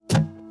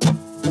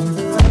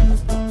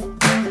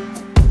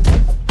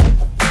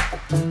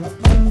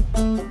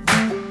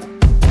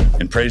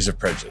Praise of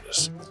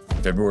Prejudice,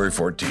 February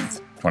 14th,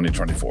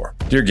 2024.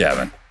 Dear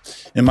Gavin,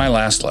 in my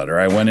last letter,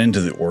 I went into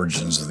the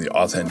origins of the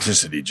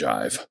authenticity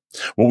jive.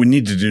 What we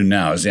need to do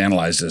now is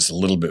analyze this a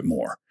little bit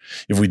more.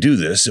 If we do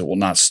this, it will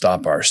not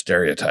stop our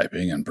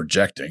stereotyping and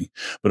projecting,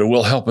 but it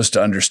will help us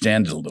to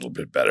understand it a little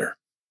bit better.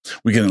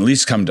 We can at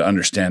least come to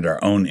understand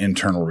our own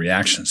internal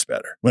reactions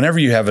better. Whenever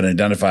you have an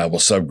identifiable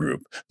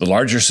subgroup, the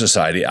larger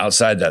society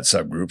outside that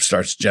subgroup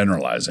starts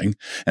generalizing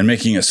and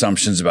making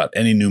assumptions about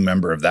any new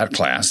member of that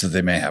class that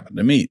they may happen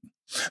to meet.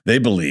 They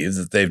believe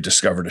that they've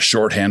discovered a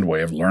shorthand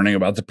way of learning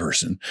about the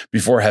person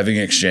before having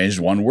exchanged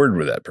one word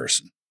with that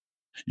person.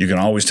 You can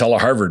always tell a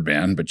Harvard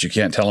man, but you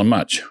can't tell him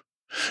much.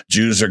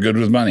 Jews are good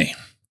with money.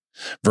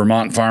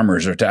 Vermont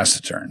farmers are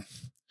taciturn.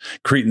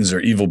 Cretans are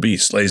evil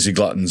beasts, lazy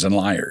gluttons, and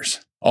liars.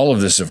 All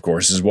of this, of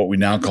course, is what we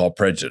now call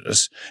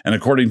prejudice, and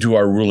according to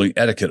our ruling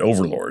etiquette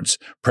overlords,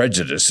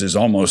 prejudice is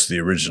almost the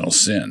original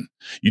sin.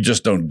 You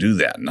just don't do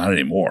that, not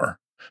anymore.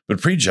 But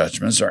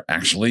prejudgments are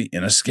actually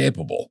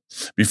inescapable.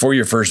 Before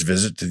your first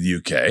visit to the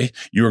UK,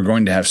 you are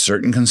going to have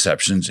certain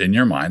conceptions in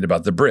your mind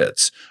about the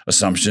Brits,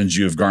 assumptions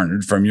you have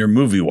garnered from your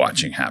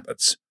movie-watching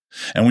habits.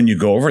 And when you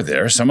go over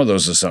there, some of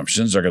those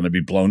assumptions are going to be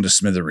blown to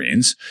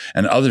smithereens,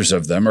 and others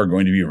of them are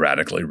going to be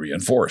radically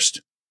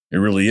reinforced. It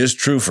really is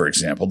true, for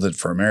example, that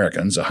for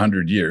Americans,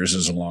 100 years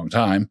is a long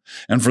time,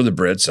 and for the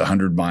Brits,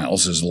 100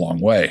 miles is a long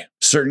way.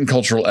 Certain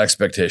cultural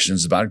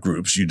expectations about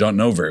groups you don't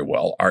know very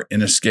well are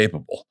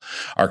inescapable.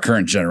 Our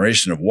current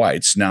generation of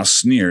whites now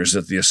sneers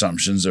at the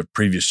assumptions of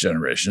previous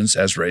generations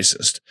as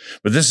racist.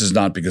 But this is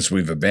not because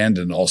we've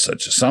abandoned all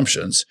such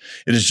assumptions.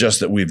 It is just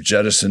that we've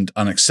jettisoned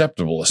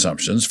unacceptable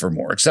assumptions for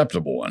more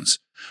acceptable ones.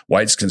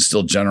 Whites can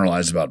still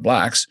generalize about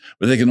blacks,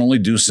 but they can only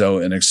do so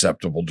in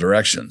acceptable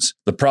directions.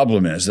 The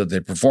problem is that they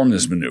perform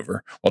this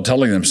maneuver while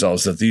telling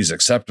themselves that these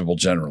acceptable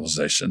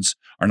generalizations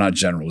are not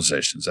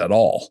generalizations at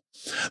all.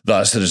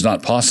 Thus, it is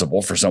not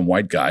possible for some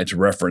white guy to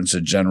reference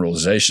a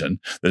generalization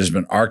that has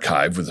been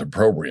archived with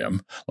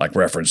opprobrium, like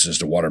references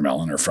to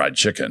watermelon or fried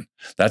chicken.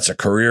 That's a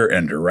career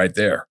ender right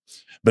there.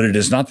 But it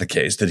is not the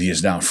case that he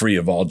is now free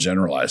of all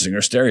generalizing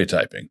or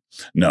stereotyping.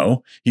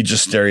 No, he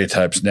just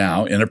stereotypes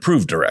now in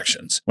approved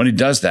directions. When he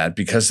does that,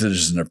 because it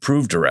is an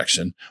approved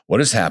direction, what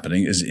is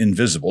happening is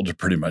invisible to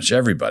pretty much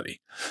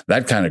everybody.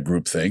 That kind of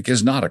groupthink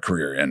is not a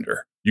career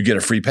ender. You get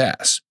a free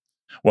pass.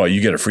 Well,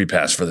 you get a free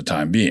pass for the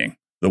time being.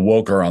 The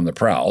woke are on the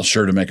prowl,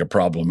 sure to make a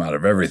problem out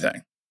of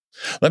everything.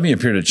 Let me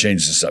appear to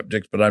change the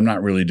subject, but I'm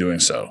not really doing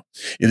so.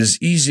 It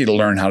is easy to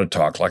learn how to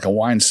talk like a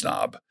wine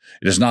snob.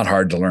 It is not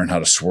hard to learn how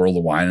to swirl the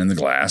wine in the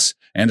glass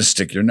and to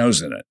stick your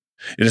nose in it.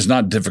 It is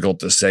not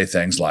difficult to say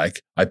things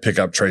like, I pick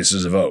up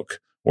traces of oak,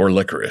 or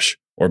licorice,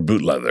 or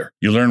boot leather.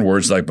 You learn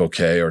words like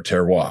bouquet or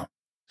terroir.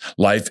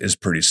 Life is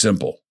pretty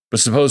simple. But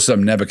suppose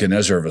some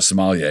Nebuchadnezzar of a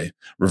sommelier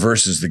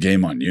reverses the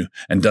game on you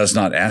and does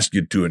not ask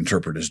you to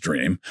interpret his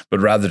dream, but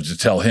rather to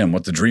tell him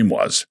what the dream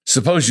was.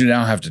 Suppose you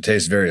now have to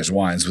taste various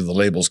wines with the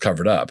labels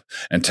covered up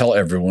and tell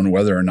everyone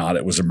whether or not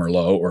it was a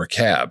Merlot or a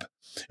Cab.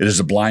 It is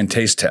a blind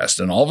taste test,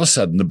 and all of a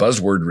sudden the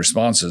buzzword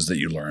responses that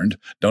you learned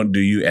don't do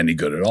you any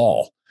good at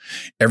all.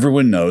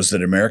 Everyone knows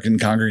that American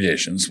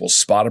congregations will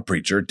spot a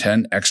preacher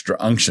 10 extra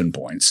unction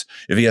points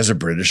if he has a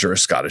British or a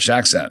Scottish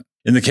accent.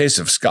 In the case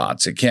of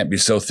Scots, it can't be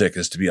so thick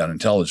as to be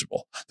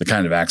unintelligible, the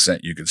kind of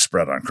accent you could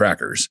spread on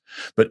crackers.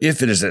 But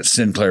if it is at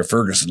Sinclair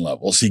Ferguson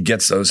levels, he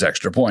gets those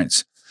extra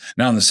points.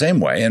 Now, in the same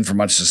way, and for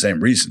much the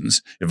same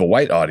reasons, if a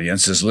white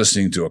audience is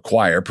listening to a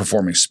choir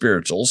performing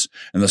spirituals,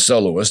 and the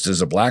soloist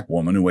is a black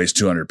woman who weighs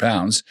 200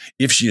 pounds,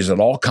 if she is at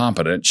all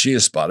competent, she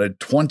has spotted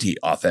 20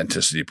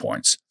 authenticity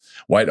points.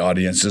 White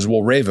audiences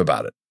will rave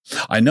about it.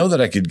 I know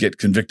that I could get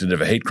convicted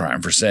of a hate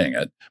crime for saying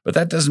it, but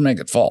that doesn't make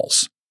it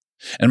false.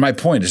 And my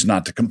point is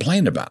not to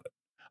complain about it.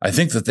 I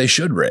think that they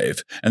should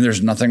rave, and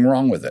there's nothing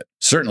wrong with it.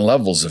 Certain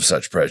levels of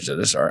such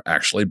prejudice are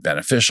actually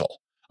beneficial.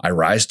 I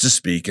rise to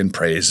speak in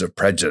praise of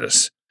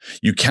prejudice.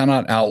 You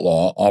cannot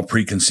outlaw all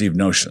preconceived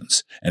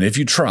notions, and if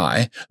you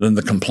try, then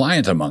the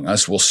compliant among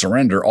us will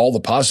surrender all the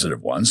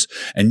positive ones,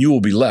 and you will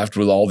be left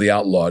with all the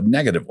outlawed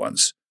negative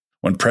ones.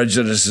 When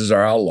prejudices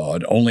are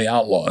outlawed, only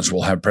outlaws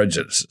will have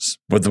prejudices.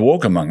 But the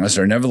woke among us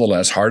are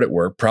nevertheless hard at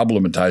work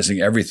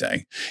problematizing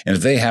everything, and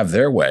if they have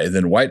their way,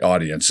 then white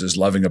audiences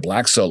loving a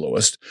black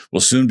soloist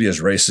will soon be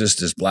as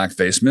racist as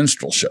blackface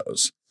minstrel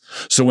shows.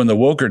 So when the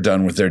woke are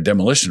done with their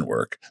demolition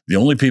work, the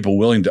only people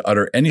willing to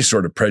utter any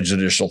sort of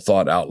prejudicial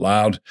thought out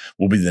loud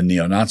will be the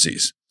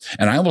neo-Nazis.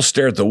 And I will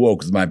stare at the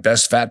woke with my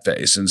best fat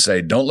face and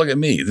say, don't look at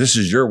me, this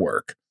is your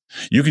work.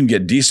 You can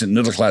get decent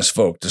middle-class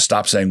folk to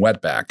stop saying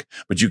wetback,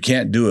 but you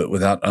can't do it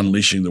without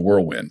unleashing the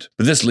whirlwind.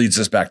 But this leads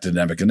us back to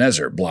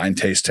Nebuchadnezzar, blind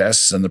taste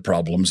tests, and the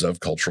problems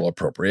of cultural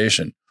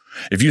appropriation.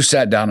 If you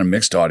sat down a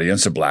mixed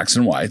audience of blacks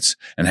and whites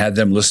and had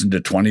them listen to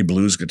 20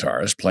 blues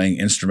guitarists playing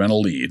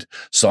instrumental lead,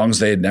 songs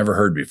they had never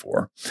heard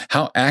before,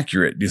 how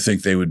accurate do you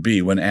think they would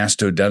be when asked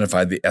to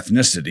identify the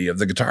ethnicity of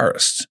the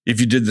guitarists? If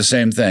you did the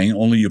same thing,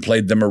 only you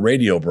played them a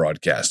radio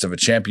broadcast of a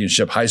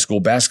championship high school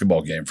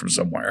basketball game from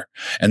somewhere,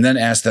 and then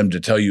asked them to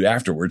tell you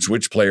afterwards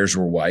which players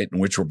were white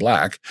and which were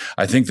black,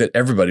 I think that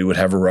everybody would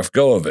have a rough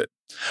go of it.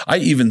 I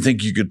even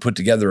think you could put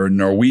together a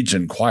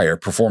Norwegian choir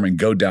performing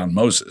Go Down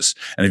Moses,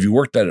 and if you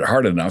worked at it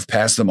hard enough,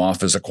 pass them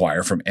off as a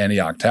choir from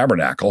Antioch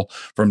Tabernacle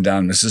from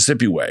down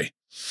Mississippi way.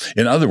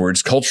 In other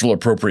words, cultural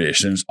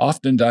appropriation is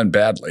often done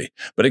badly,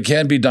 but it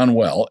can be done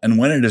well, and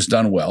when it is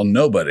done well,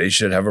 nobody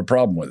should have a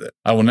problem with it.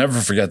 I will never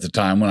forget the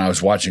time when I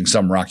was watching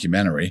some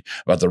rockumentary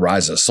about the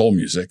rise of soul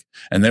music,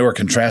 and they were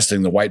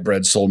contrasting the white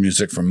bread soul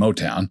music from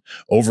Motown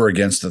over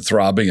against the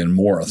throbbing and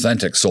more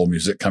authentic soul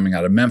music coming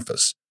out of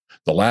Memphis.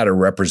 The latter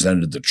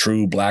represented the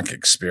true Black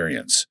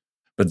experience.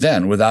 But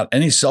then, without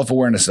any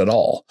self-awareness at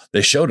all,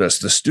 they showed us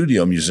the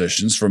studio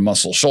musicians from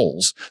Muscle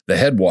Shoals, the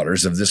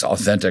headwaters of this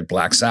authentic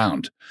Black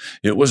sound.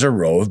 It was a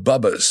row of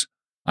bubbas.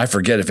 I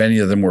forget if any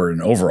of them were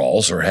in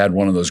overalls or had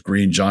one of those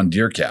green John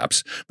Deere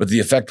caps, but the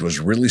effect was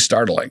really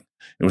startling.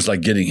 It was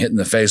like getting hit in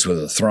the face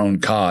with a thrown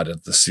cod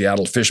at the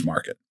Seattle fish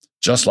market.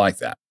 Just like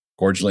that.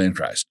 Cordially in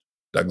Christ,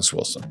 Douglas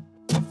Wilson.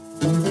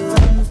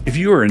 If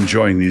you are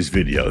enjoying these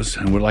videos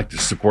and would like to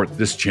support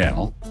this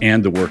channel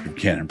and the work of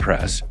Canon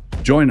Press,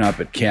 join up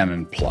at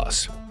Canon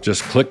Plus.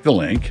 Just click the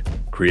link,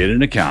 create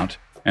an account,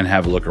 and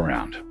have a look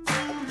around.